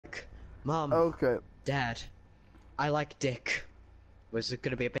Mom. Okay. Dad. I like dick. Was it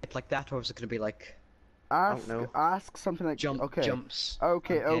gonna be a bit like that, or was it gonna be like... Ask something like jumps.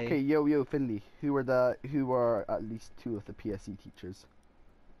 Okay. Yo, Finley. Who are at least 2 of the PSE teachers?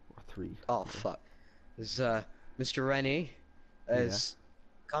 Or 3. Oh fuck. There's Mr. Rennie. There's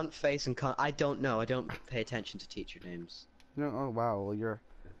Cunt Face and Cunt. I don't know. I don't pay attention to teacher names. No. Oh wow. Well, you're.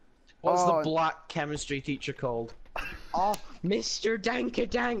 What's the black chemistry teacher called? Oh, Mr.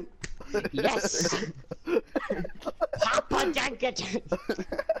 Dankadank. Yes. Papa Dankadank.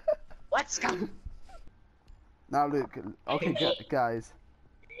 Let's go. Now look. Okay, guys.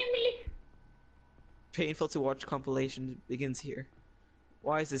 Painful to watch compilation begins here.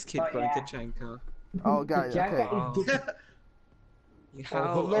 Why is this kid going to Janko? Oh, guys. Okay. Oh,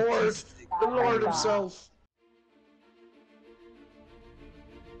 the Lord himself.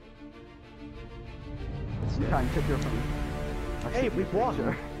 You can't take your phone. Hey, we won.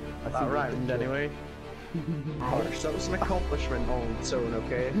 Sure. That round, anyway. Gosh, that was an accomplishment on its own,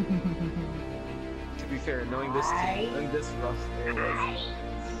 okay? To be fair, knowing this team, knowing this rough, it was.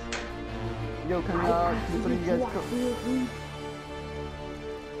 Yo, can some of you guys go?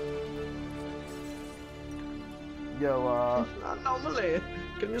 Yo, Normally,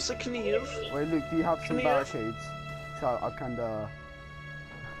 can you say kniv? wait, Luke, do you have some barricades? So I'll kinda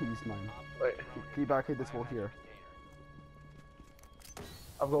use mine. Wait, Can you barricade this wall here?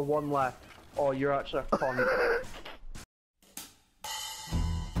 I've got one left. Oh, you're actually a con.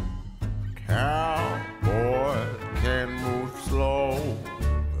 Cowboys can move slow,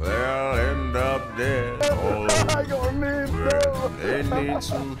 they'll end up dead. I got moved, They need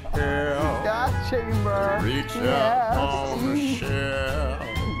some help. Gas chamber. Reach up on the shelf.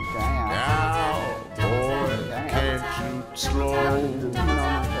 Cowboys can't shoot slow,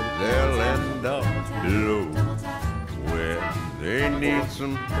 they'll end up low. When they need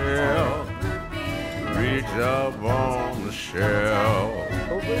some help, reach up on the shelf.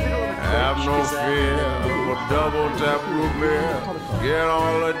 Have no fear, for double tap root beer, get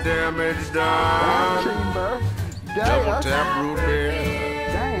all the damage done. Double tap root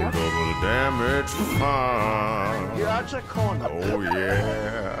beer, double damage fun. You're actually a con. Oh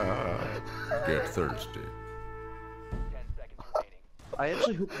yeah, get thirsty. I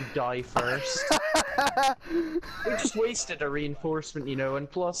actually hope you die first. We just wasted a reinforcement, you know, and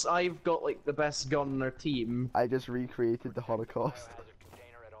plus I've got like the best gun on our team. I just recreated the Holocaust.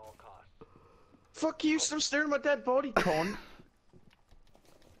 Fuck you, stop staring at my dead body, con.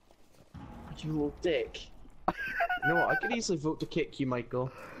 You little dick. You know what, I could easily vote to kick you,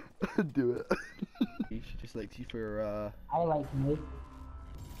 Michael. Do it. She just likes you for, I like me.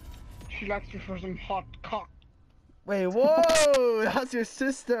 She likes you for some hot cock. Wait, whoa! That's your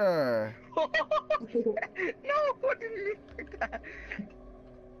sister! No, I didn't mean like that.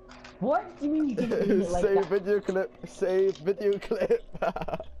 What do you mean you didn't mean it like Save that? video clip. Save video clip.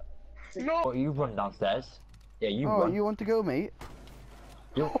 No. Oh, you run downstairs. Yeah, you Oh, run. you want to go, mate?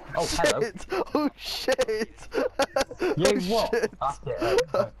 You... Oh, hello. Shit. Oh shit! Yeah, Oh, what? shit. That's it.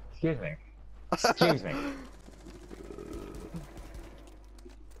 Excuse me. Excuse me.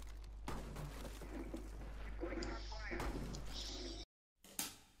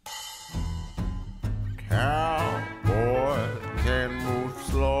 Cowboys can move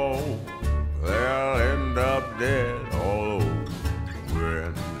slow, they'll end up dead all over.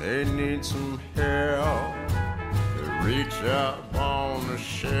 When they need some help, they reach up on the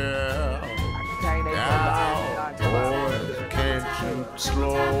shelf. Cowboys can't shoot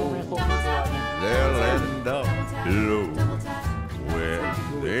slow, they'll end up low. When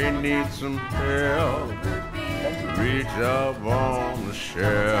they need some help, reach up on the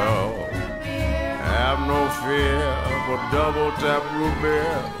shelf. Have no fear, for double tap root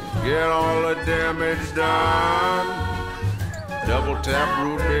beer, get all the damage done. Double tap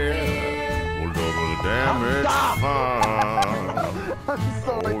root beer, will double the damage fun. I'm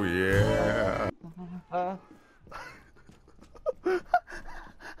sorry. Oh yeah.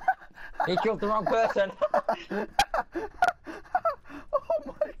 He killed the wrong person. Oh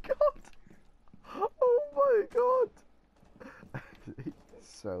my god! Oh my god!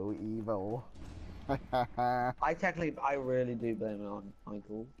 So evil. I really do blame it on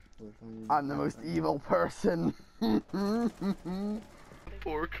Michael. I'm the most evil person. 4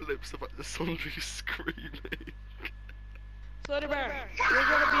 clips about the sundry screaming. Soderbergh, you're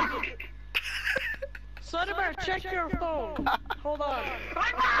gonna be. Soderbergh, check your phone. Hold on.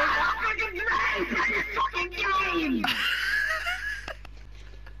 I'm not fucking playing this fucking game.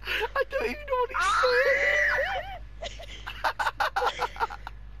 I don't even know what he's saying.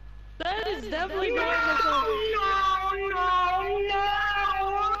 That is definitely going to. No.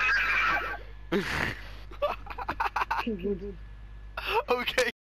 Okay.